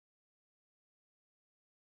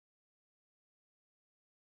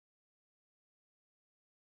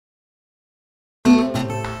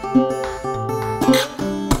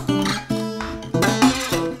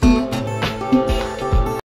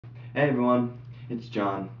It's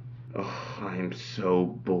John. Oh, I am so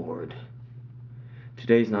bored.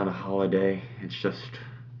 Today's not a holiday, it's just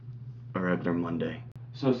a regular Monday.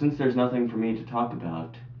 So since there's nothing for me to talk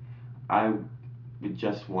about, I would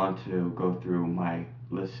just want to go through my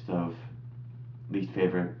list of least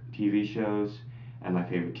favorite TV shows and my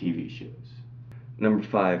favorite TV shows. Number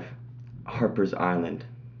 5, Harper's Island,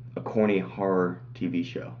 a corny horror TV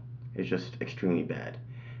show. It's just extremely bad,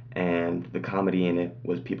 and the comedy in it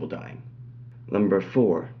was people dying. Number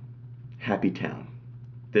 4, Happy Town.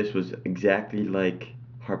 This was exactly like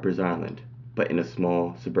Harper's Island, but in a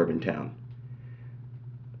small suburban town.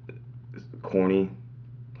 Corny,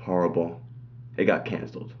 horrible. It got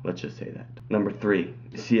canceled, let's just say that. Number 3,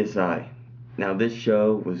 CSI. Now this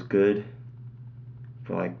show was good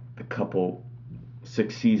for like a couple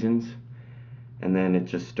 6 seasons, and then it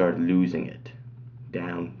just started losing it.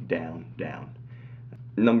 Down, down, down.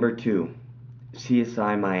 Number 2,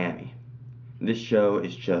 CSI Miami. This show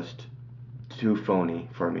is just too phony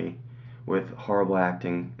for me, with horrible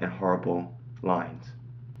acting and horrible lines.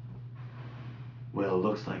 Well,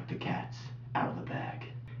 looks like the cat's out of the bag.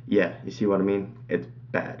 Yeah, you see what I mean? It's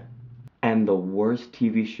bad. And the worst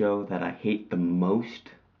TV show that I hate the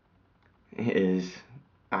most is,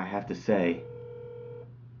 I have to say,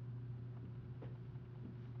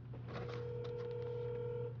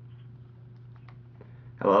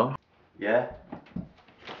 hello? Yeah?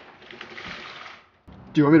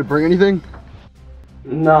 Do you want me to bring anything?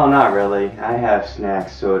 No, not really. I have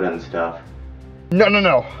snacks, soda, and stuff. No. Do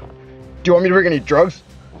you want me to bring any drugs?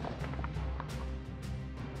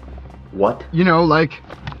 What? You know, like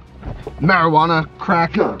marijuana,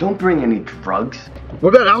 crack. No, don't bring any drugs.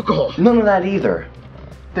 What about alcohol? None of that either.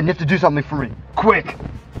 Then you have to do something for me. Quick.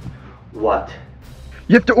 What?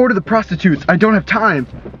 You have to order the prostitutes. I don't have time.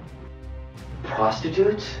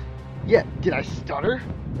 Prostitutes? Yeah, did I stutter?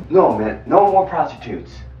 No, man. No more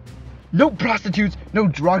prostitutes. No prostitutes, no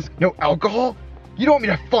drugs, no alcohol? You don't want me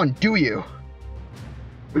to have fun, do you?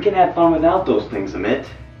 We can have fun without those things, Amit.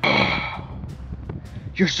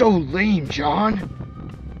 You're so lame, John.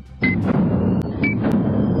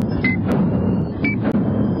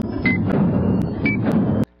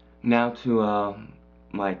 Now to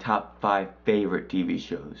my top 5 favorite TV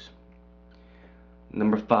shows.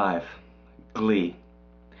 Number 5, Glee.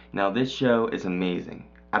 Now this show is amazing.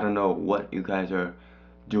 I don't know what you guys are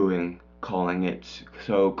doing calling it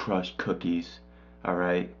so crushed cookies.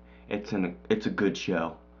 Alright? It's a good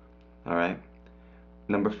show. Alright?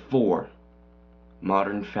 Number 4,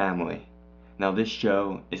 Modern Family. Now this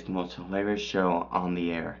show is the most hilarious show on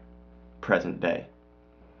the air, present day.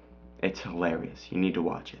 It's hilarious. You need to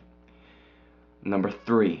watch it. Number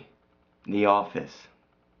 3, The Office.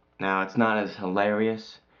 Now it's not as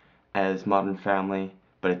hilarious as Modern Family,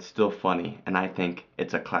 but it's still funny, and I think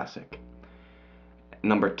it's a classic.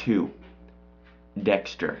 Number 2,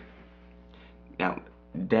 Dexter. Now,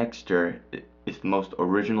 Dexter is the most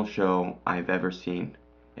original show I've ever seen.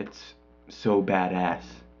 It's so badass.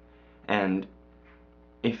 And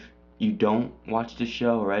if you don't watch the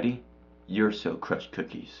show already, you're so crushed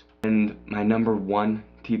cookies. And my number 1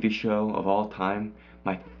 TV show of all time,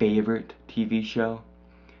 my favorite TV show,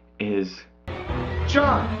 is...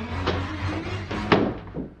 John!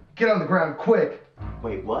 Get on the ground, quick!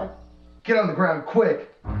 Wait, what? Get on the ground, quick!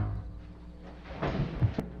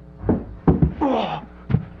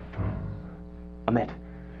 Amit.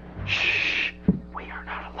 Shh! We are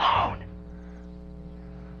not alone.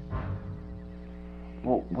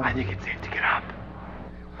 Well, I think it's safe to get up.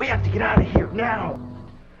 We have to get out of here now!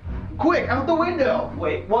 Quick, out the window!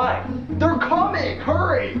 wait, why? They're coming!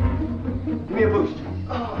 Hurry! Give me a boost.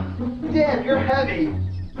 Damn, you're heavy!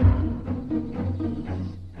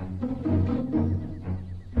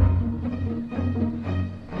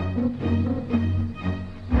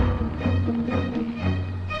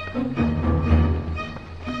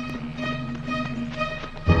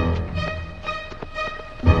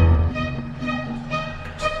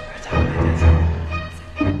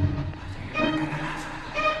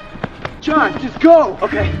 John, just go!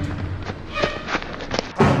 Okay.